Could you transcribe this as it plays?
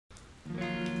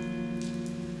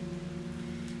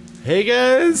Hey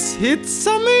guys, it's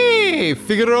me,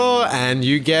 Figaro, and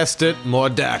you guessed it, more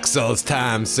Dark Souls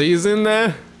time. See you in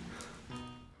there?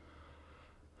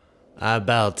 I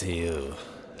bow to you,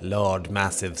 Lord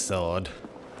Massive Sword.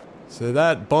 So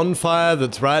that bonfire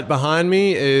that's right behind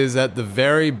me is at the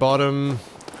very bottom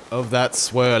of that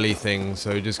swirly thing,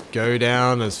 so just go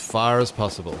down as far as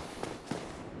possible.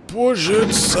 Push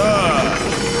it, sir!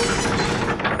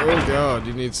 Oh god,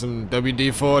 you need some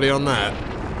WD-40 on that.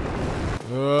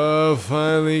 Oh,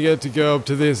 finally get to go up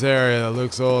to this area. That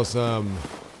looks awesome.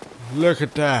 Look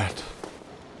at that.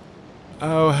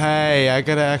 Oh, hey, I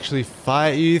gotta actually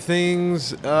fight you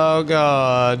things? Oh,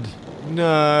 God.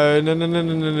 No, no, no, no,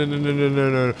 no, no, no, no, no, no,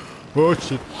 no. Oh,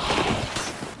 shit.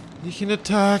 You can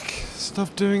attack.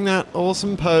 Stop doing that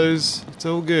awesome pose. It's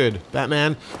all good.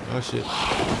 Batman. Oh, shit.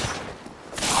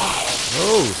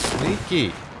 Oh,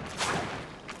 sneaky.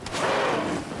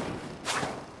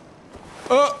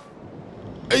 Oh!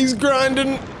 He's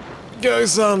grinding. Go,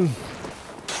 son.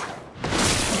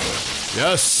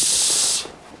 Yes.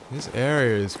 This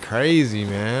area is crazy,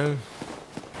 man.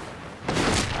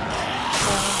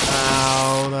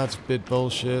 Ow, that's a bit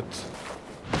bullshit.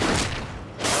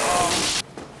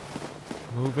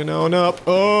 Moving on up.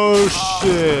 Oh,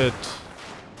 shit.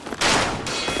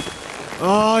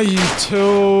 Oh, you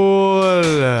tool.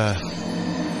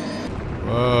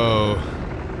 Whoa.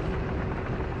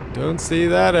 Don't see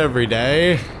that every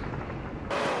day.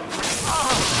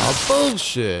 Oh,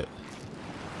 bullshit.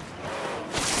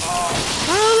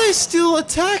 Why are they still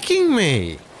attacking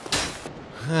me?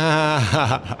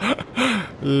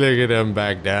 Look at them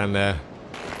back down there.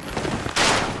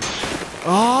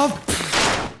 Oh,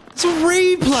 it's a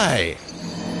replay.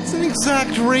 It's an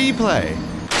exact replay.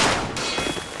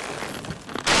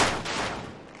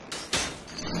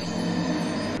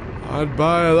 I'd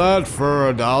buy that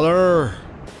for $1.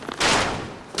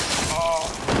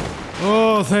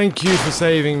 Oh, thank you for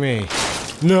saving me.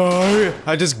 No,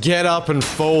 I just get up and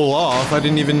fall off. I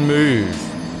didn't even move.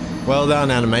 Well done,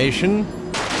 animation.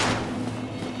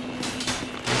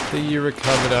 After you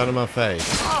recovered out of my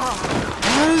face.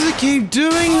 Why does it keep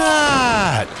doing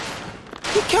that?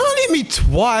 You can't hit me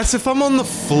twice if I'm on the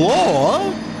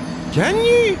floor. Can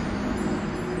you?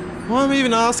 Why am I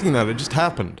even asking that? It just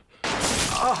happened.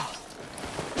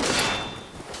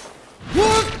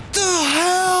 What the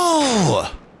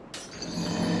hell?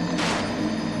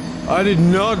 I did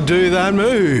not do that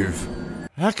move.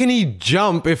 How can he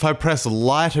jump if I press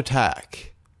light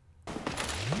attack?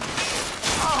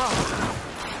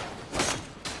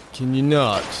 Can you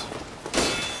not?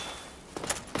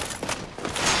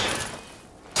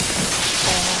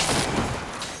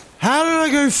 How did I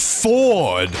go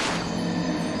forward?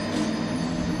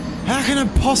 How can I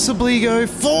possibly go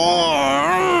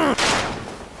forward?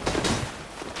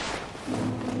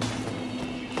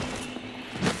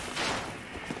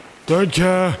 Don't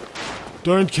care.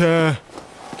 Don't care.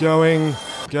 Going.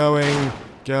 Going.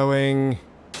 Going.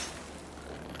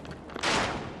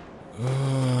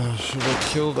 Should I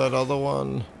kill that other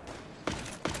one?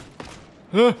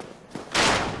 Huh?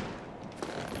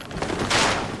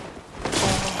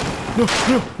 No,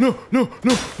 no, no, no,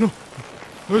 no, no.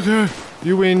 Okay.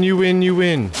 You win, you win, you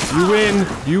win. You win,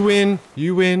 you win,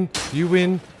 you win, you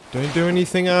win. Don't do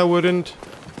anything I wouldn't.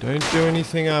 Don't do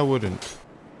anything I wouldn't.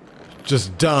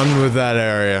 Just done with that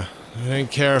area. I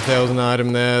don't care if there was an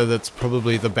item there that's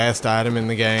probably the best item in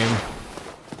the game.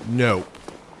 Nope.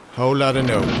 Whole lot of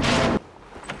nope.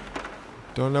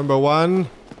 Door number 1.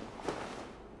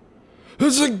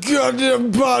 It's a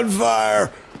goddamn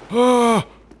bonfire! Oh,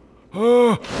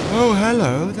 oh, oh,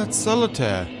 hello, that's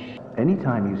Solitaire.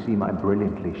 Anytime you see my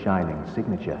brilliantly shining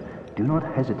signature, do not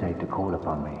hesitate to call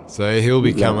upon me. So he'll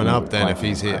be coming up then if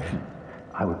he's here.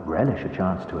 I would relish a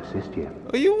chance to assist you.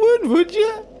 Oh, you would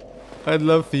you? I'd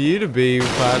love for you to be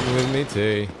fighting with me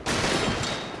too.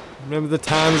 Remember the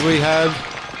times we had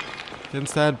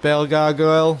against that bell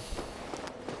gargoyle?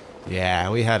 Yeah,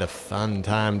 we had a fun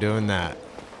time doing that.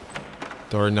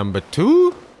 Door number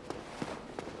 2?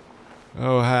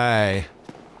 Oh, hi.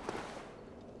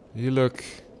 You look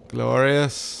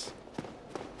glorious.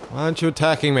 Why aren't you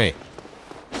attacking me?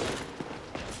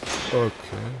 Okay.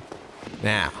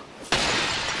 Now.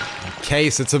 In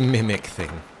case it's a mimic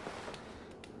thing.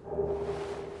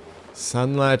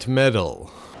 Sunlight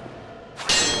medal.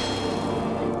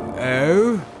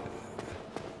 Oh?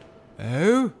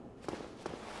 Oh?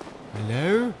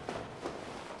 Hello?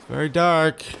 It's very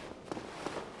dark.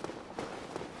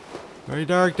 Very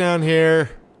dark down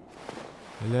here.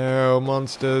 Hello,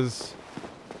 monsters.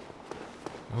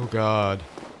 Oh god.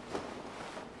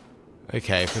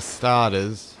 Okay, for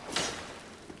starters.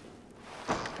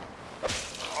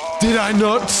 Did I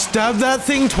not stab that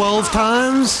thing 12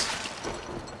 times?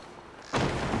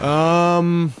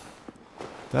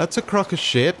 That's a crock of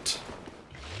shit.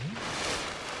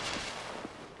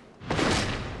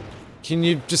 Can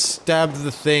you just stab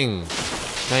the thing?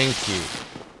 Thank you.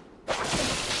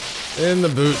 In the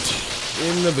boot.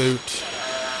 In the boot.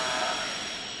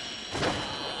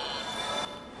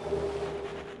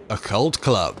 Occult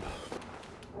Club.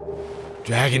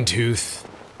 Dragon Tooth.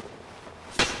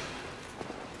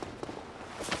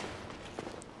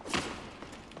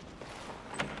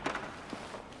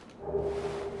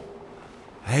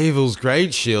 Havel's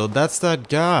Great Shield, that's that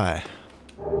guy.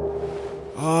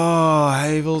 Oh,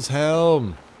 Havel's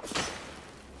Helm.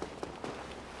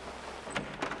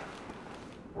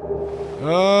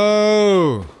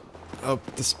 Oh!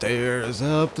 Up the stairs,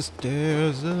 up the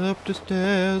stairs, up the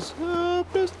stairs,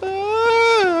 up the stairs.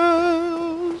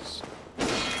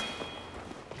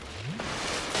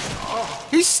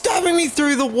 He's stabbing me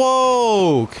through the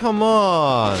wall! Come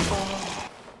on!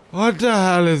 What the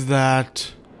hell is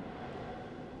that?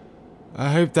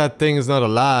 I hope that thing is not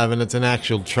alive and it's an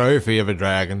actual trophy of a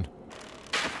dragon.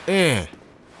 In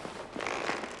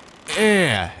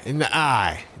the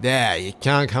eye. There, you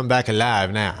can't come back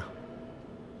alive now.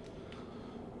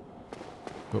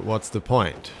 But what's the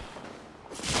point?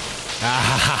 Ah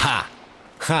ha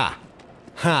ha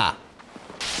ha!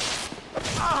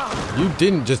 Ha! You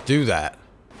didn't just do that.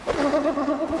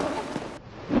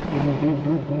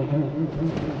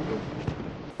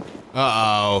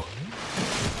 Uh-oh.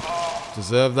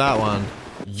 Deserve that one.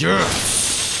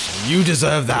 Yes! You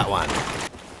deserve that one.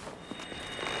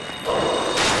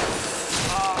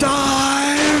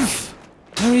 Dive!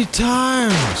 How many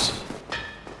times?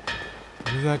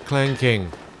 What is that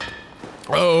clanking?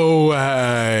 Oh,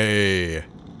 hey!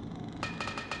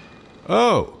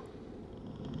 Oh!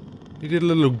 You did a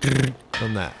little grrr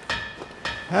on that.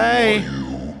 Hey!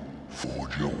 You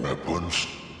forge your weapons.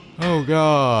 Oh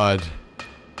god.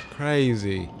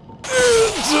 Crazy.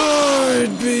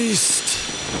 Sword beast!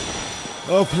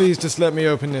 Oh, please just let me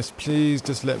open this. Please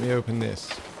just let me open this.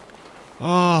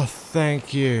 Oh,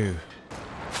 thank you.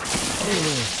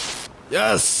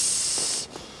 Yes!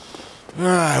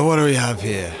 Alright, what do we have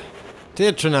here?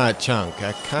 Tetronite chunk.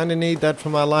 I kinda need that for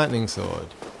my lightning sword.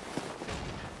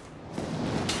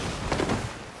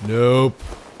 Nope.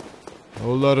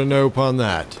 Whole lot of nope on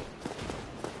that.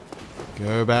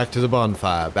 Go back to the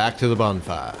bonfire. Back to the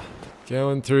bonfire.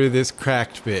 Going through this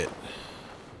cracked bit.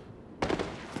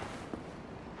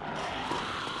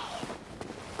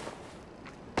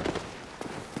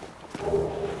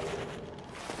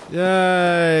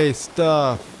 Yay!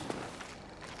 Stuff!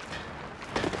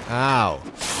 Ow!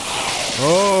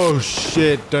 Oh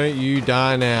shit! Don't you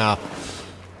die now.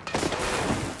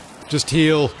 Just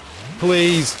heal.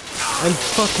 Please! And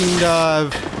fucking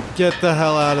dive! Get the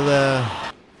hell out of there.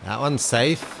 That one's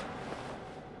safe.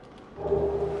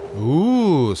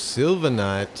 Ooh, Silver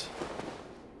Knight.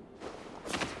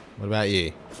 What about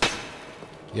you?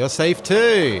 You're safe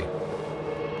too!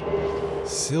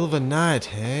 Silver Knight,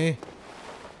 hey?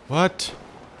 What?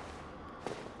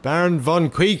 Baron von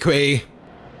Queequeg?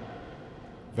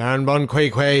 Baron von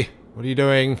Queequeg, what are you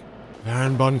doing?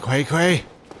 Baron von Queequeg?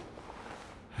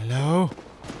 Hello?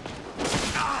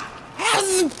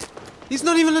 He's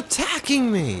not even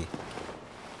attacking me!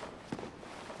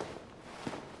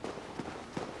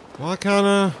 Why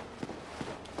can't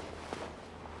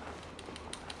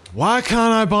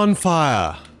I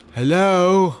bonfire?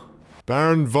 Hello?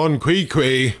 Baron von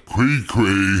Queequeg.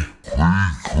 Queequeg.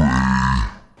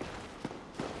 Queequeg.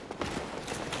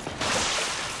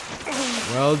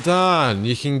 Well done.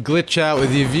 You can glitch out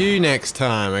with your view next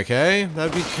time, okay?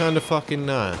 That'd be kind of fucking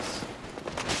nice.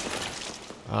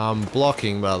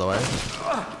 Blocking, by the way.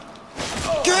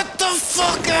 Get the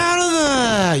fuck out of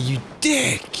there, you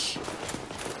dick!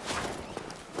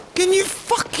 Can you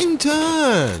fucking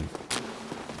turn?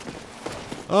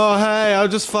 Oh hey, I'll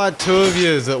just fight two of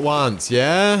yous at once,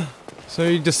 yeah? So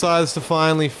he decides to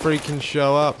finally freaking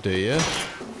show up, do you?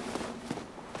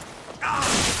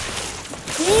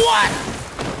 What?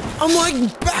 I'm like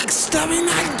backstabbing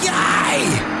that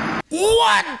guy!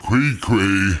 What?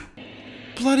 Queequeg.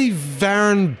 Bloody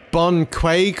Baron von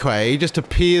Queequeg just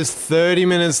appears 30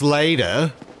 minutes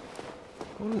later.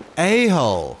 What an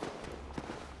a-hole.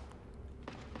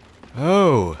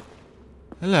 Oh.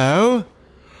 Hello?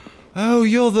 Oh,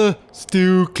 you're the...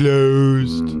 Still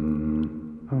closed.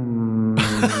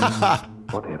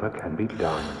 Whatever can be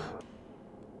done.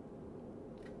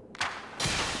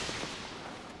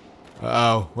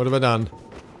 Uh-oh, what have I done?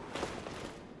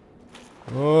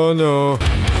 Oh no.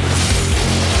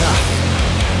 Ah.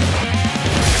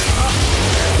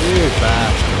 You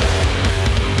bastard.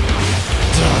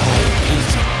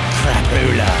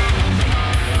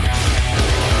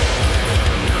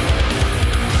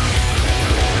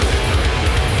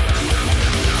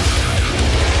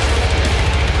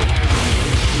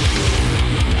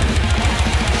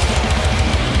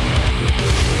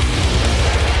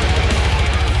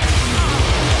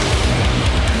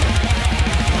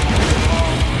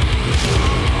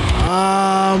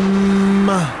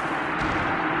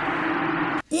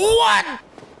 What?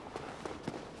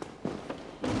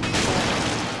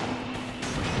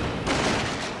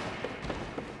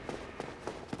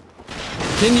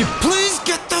 Can you please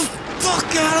get the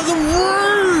fuck out of the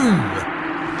room?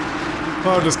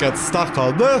 I'll just get stuck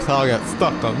on this, I'll get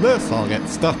stuck on this, I'll get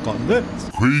stuck on this.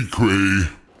 Cree cree.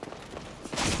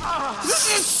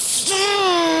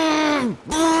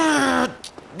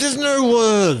 There's no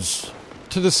words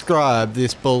to describe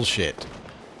this bullshit.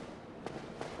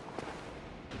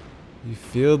 You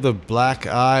feel the black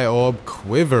eye orb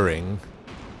quivering.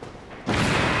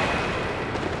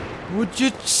 Would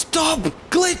you stop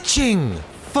glitching?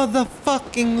 For the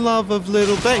fucking love of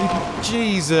little baby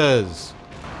Jesus.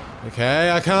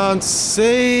 Okay, I can't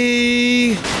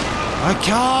see. I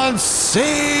can't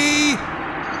see.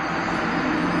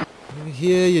 You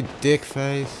hear your dick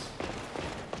face?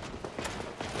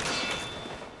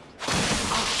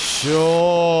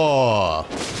 Sure.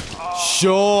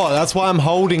 Sure, that's why I'm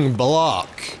holding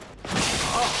block.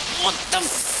 What the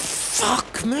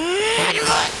fuck, man?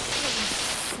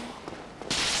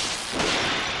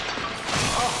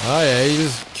 Oh yeah, you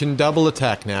just can double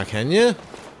attack now, can you?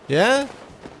 Yeah?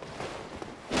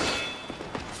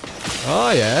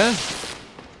 Oh yeah.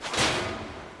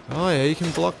 Oh yeah, you can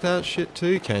block that shit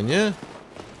too, can you?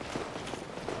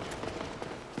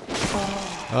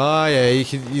 Oh yeah,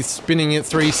 you're spinning it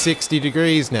 360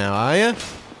 degrees now, are you?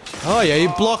 Oh yeah,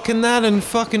 you're blocking that and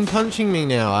fucking punching me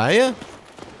now, are you?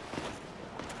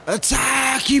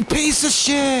 Attack, you piece of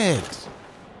shit!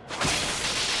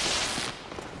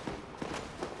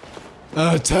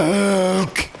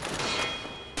 Attack!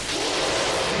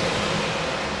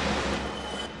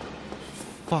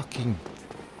 Fucking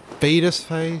fetus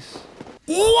face.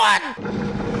 What?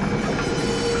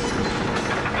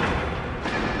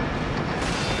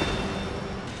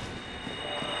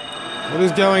 What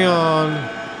is going on?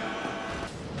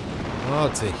 Oh,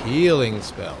 it's a healing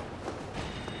spell.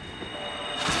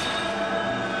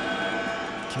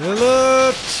 Kill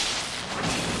it!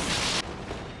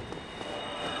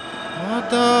 What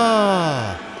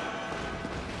the?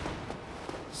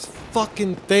 This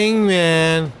fucking thing,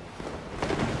 man.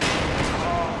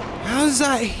 How's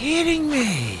that hitting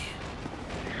me?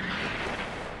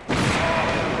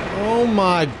 Oh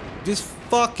my, this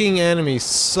fucking enemy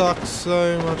sucks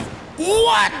so much.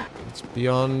 What? It's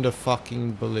beyond a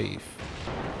fucking belief.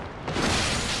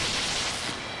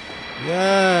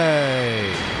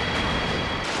 Yay!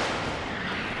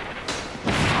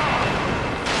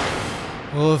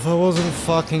 Well, if I wasn't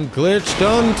fucking glitched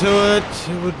onto it,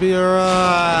 it would be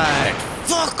alright.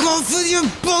 Fuck off with your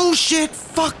bullshit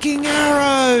fucking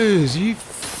arrows, you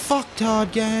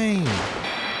fucktard game.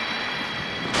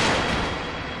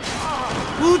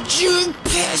 Would you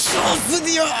piss off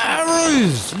with your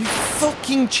arrows, you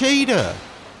fucking cheater?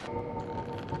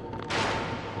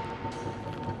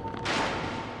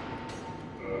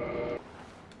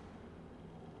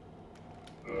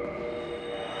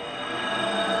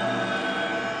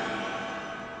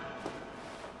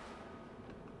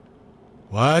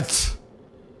 What?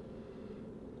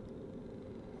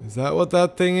 Is that what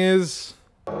that thing is?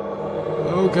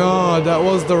 Oh god, that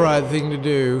was the right thing to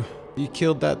do. You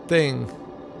killed that thing.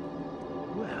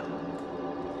 Well,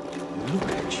 look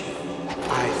at you.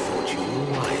 I thought you were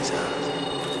wiser.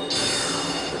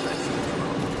 But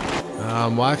I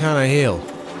think Why can't I heal?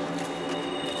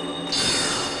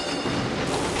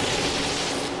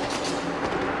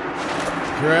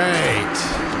 Great.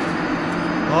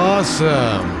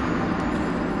 Awesome.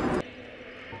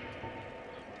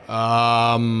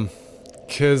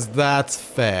 'Cause that's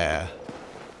fair.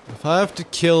 If I have to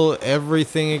kill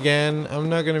everything again, I'm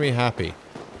not gonna be happy.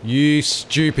 You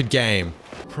stupid game.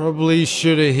 Probably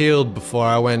should have healed before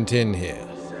I went in here.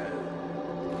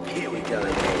 here we go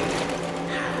again.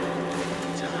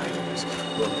 Times when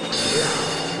the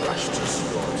blood rush to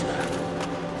slaughter.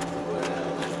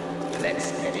 Well,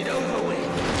 let's get it over with.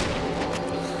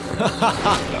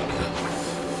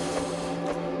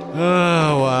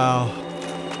 Oh, wow.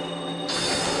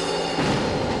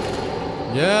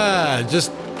 Yeah,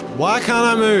 just... Why can't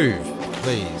I move?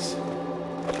 Please.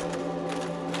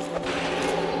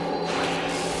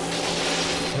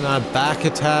 Can I back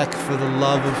attack for the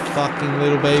love of fucking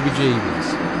little baby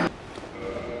Jeebies?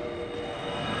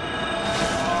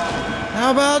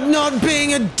 How about not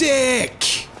being a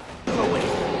dick?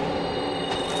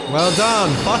 Well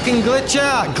done. Fucking glitch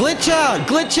out. Glitch out.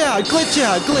 Glitch out. Glitch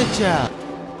out. Glitch out.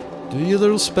 Do your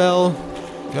little spell.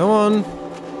 Go on.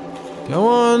 Go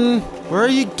on. Where are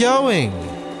you going?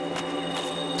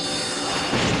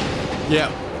 Yeah,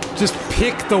 just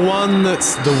pick the one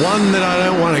that's the one that I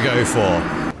don't want to go for.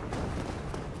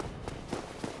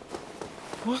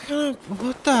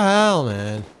 What the hell,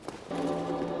 man?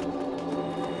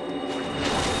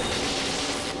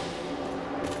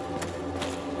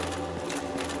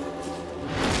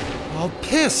 Oh,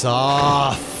 piss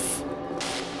off.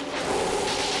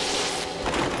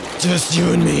 Just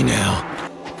you and me now.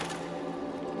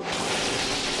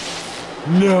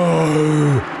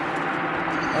 No.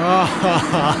 Oh,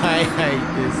 I hate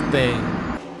this thing.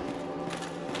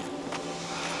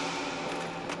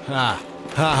 Ha.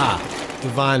 Ha ha.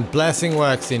 Divine blessing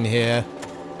works in here.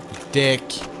 Dick.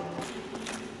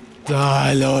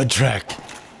 Die, Lord Trek.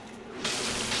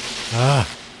 Ah.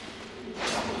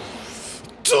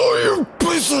 You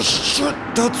piece of shit!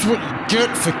 That's what you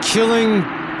get for killing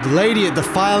the lady at the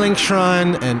filing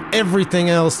shrine and everything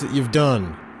else that you've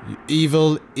done. You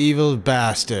evil, evil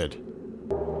bastard.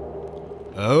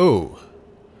 Oh.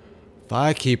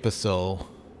 Firekeeper soul.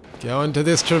 Go into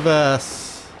this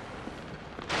traverse.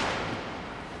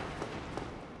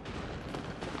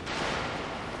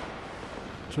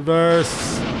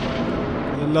 Traverse.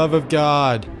 For the love of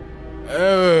God.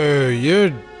 Oh,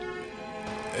 you're...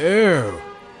 Ew.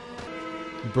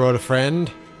 You brought a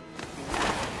friend?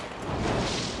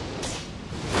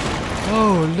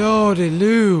 Oh, lordy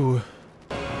Lou.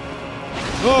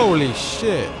 Holy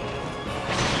shit.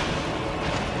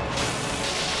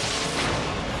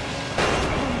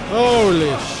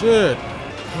 Holy shit.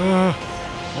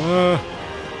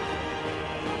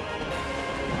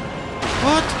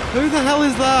 What? Who the hell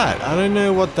is that? I don't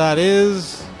know what that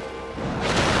is.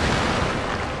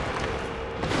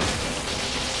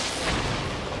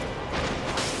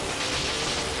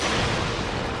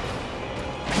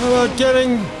 How about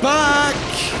getting back?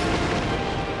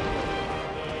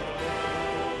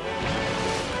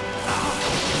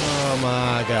 Oh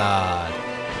my god.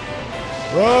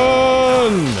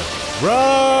 Run!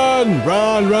 Run!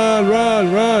 Run, run,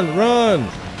 run, run, run!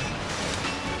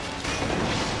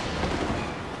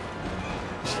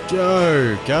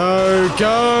 Go, go,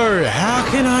 go! How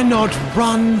can I not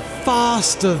run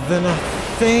faster than a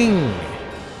thing?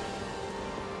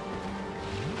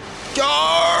 Go!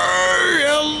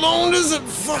 How long does it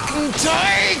fucking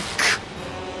take?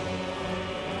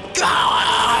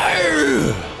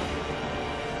 Go!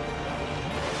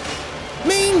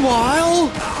 Meanwhile,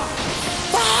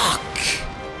 fuck!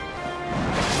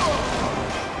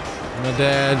 I'm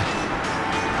dead.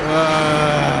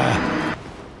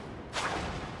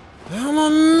 How am I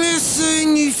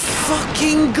missing, you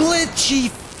fucking glitchy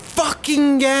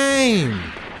fucking game?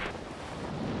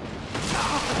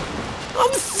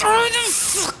 I'm through the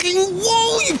fucking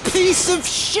wall, you piece of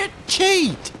shit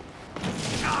cheat!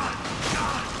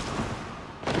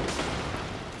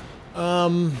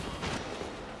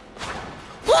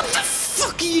 What the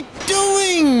fuck are you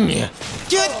doing?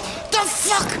 Get the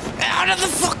fuck out of the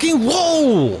fucking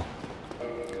wall!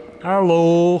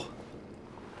 Hello?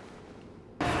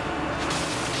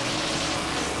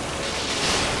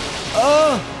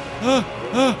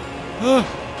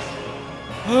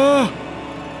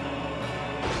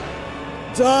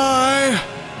 Die!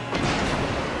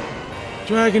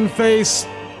 Dragon face,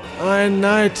 Iron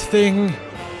Knight thing.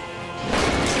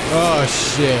 Oh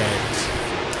shit.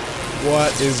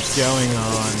 What is going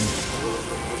on?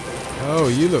 Oh,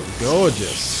 you look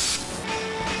gorgeous.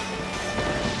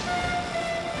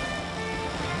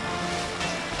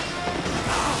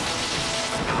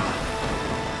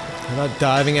 How about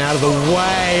diving out of the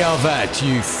way of it,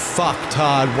 you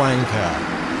fucktard wanker?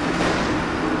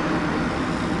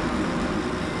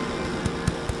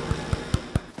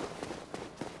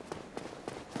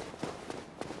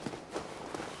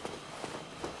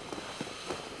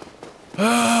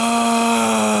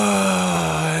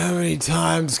 How many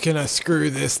times can I screw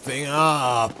this thing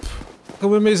up? It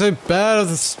wouldn't be so bad if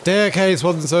the staircase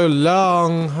wasn't so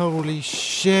long. Holy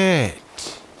shit.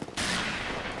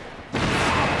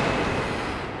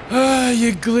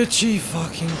 You glitchy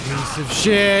fucking piece of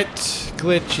shit.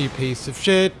 Glitchy piece of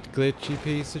shit. Glitchy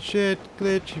piece of shit.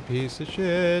 Glitchy piece of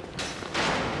shit.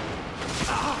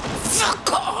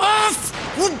 Fuck off!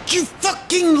 Would you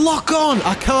fucking lock on?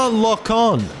 I can't lock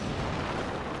on.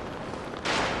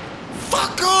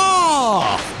 Fuck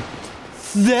off!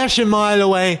 Dash a mile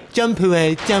away. Jump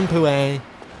away. Jump away.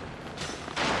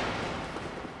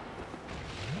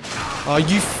 Are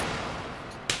you...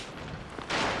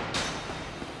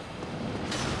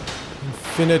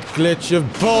 Infinite glitch of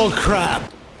bullcrap!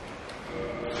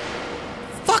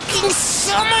 Fucking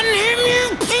summon him,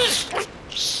 you piece of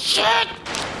shit!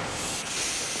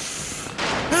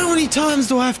 How many times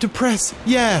do I have to press?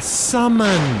 Yes,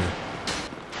 summon!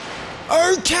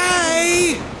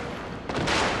 Okay!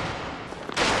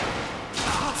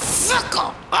 Fuck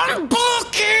off! I'm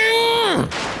blocking!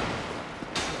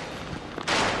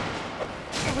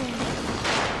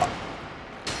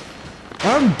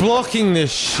 blocking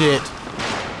this shit.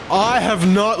 I have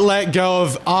not let go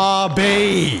of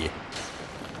RB.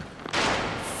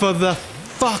 For the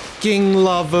fucking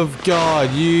love of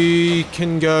God, you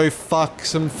can go fuck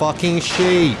some fucking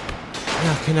sheep.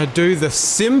 Now can I do the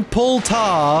simple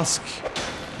task?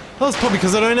 Well, it's probably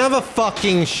because I don't have a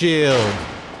fucking shield.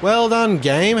 Well done,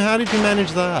 game. How did you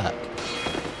manage that?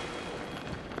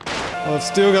 Well, I've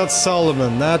still got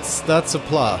Solomon. That's a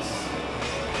plus.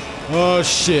 Oh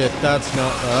shit, that's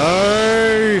not...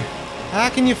 Oh! How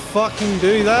can you fucking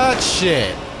do that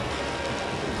shit?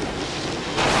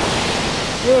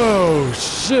 Oh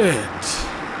shit!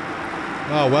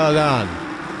 Oh, well done.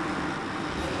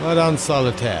 Well done,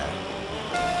 Solitaire.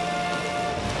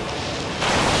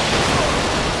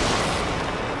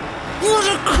 What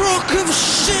a crock of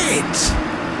shit!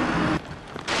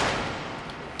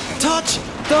 Touch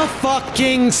the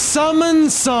fucking summon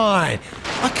sign!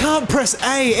 I can't press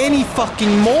A any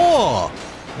fucking more!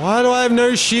 Why do I have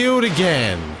no shield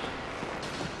again?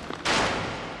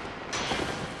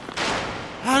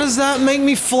 How does that make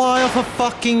me fly off a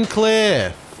fucking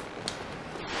cliff?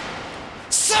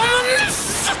 Summon the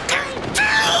fucking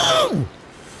down!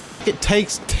 It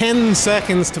takes 10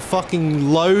 seconds to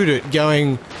fucking load it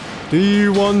going, do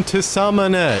you want to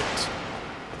summon it?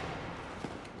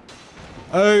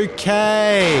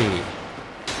 Okay.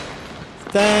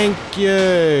 Thank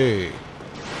you.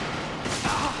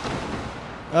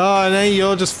 Oh, now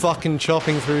you're just fucking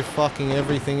chopping through fucking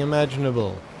everything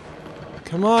imaginable.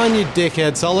 Come on, you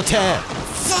dickhead Solitaire.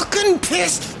 Fucking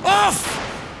pissed off!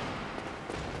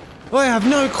 I have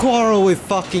no quarrel with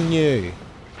fucking you.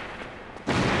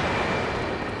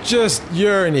 Just,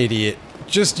 you're an idiot.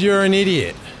 Just, you're an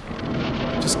idiot.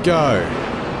 Just go.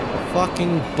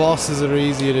 Fucking bosses are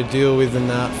easier to deal with than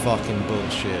that fucking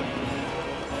bullshit.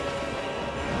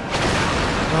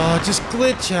 Oh, just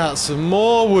glitch out some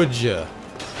more, would ya?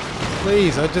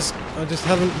 Please, I just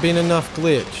haven't been enough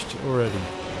glitched already.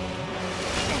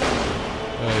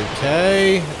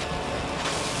 Okay.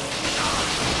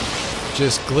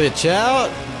 Just glitch out.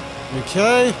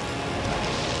 Okay.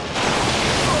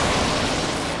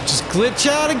 Just glitch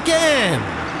out again.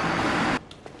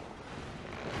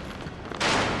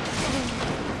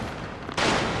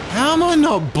 How am I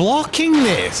not blocking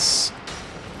this?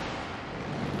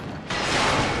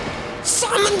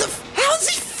 Summon the... How's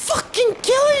he fucking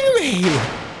killing me?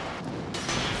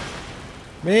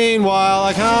 Meanwhile,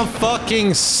 I can't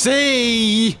fucking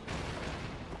see.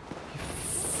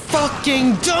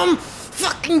 Fucking dumb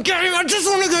fucking game. I just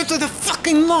want to go through the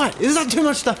fucking light. Is that too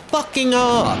much to fucking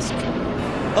ask?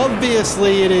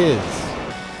 Obviously it is.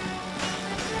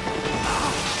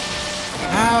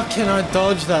 How can I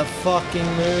dodge that fucking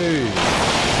move?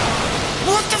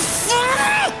 What the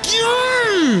fuck?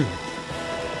 You!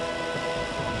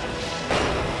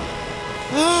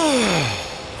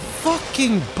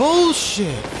 Fucking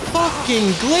bullshit.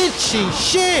 Fucking glitchy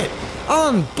shit.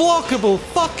 Unblockable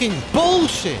fucking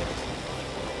bullshit.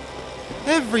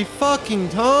 Every fucking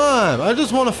time. I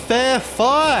just want a fair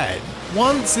fight.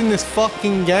 Once in this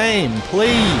fucking game,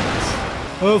 please.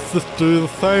 Let's just do the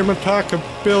same attack a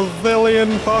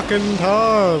bazillion fucking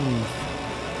times.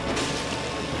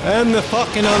 And the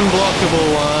fucking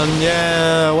unblockable one.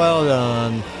 Yeah, well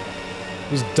done.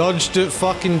 Just dodged it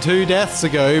fucking 2 deaths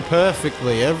ago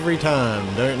perfectly every time.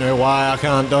 Don't know why I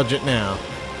can't dodge it now.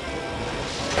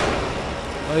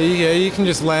 Oh yeah, you can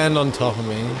just land on top of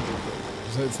me.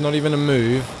 So it's not even a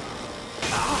move.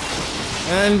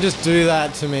 And just do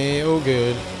that to me, all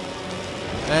good.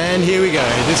 And here we go,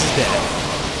 this is dead.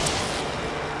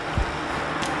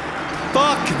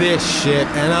 Fuck this shit,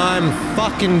 and I'm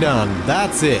fucking done.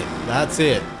 That's it, that's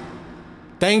it.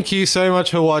 Thank you so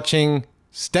much for watching.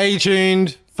 Stay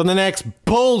tuned for the next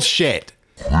bullshit.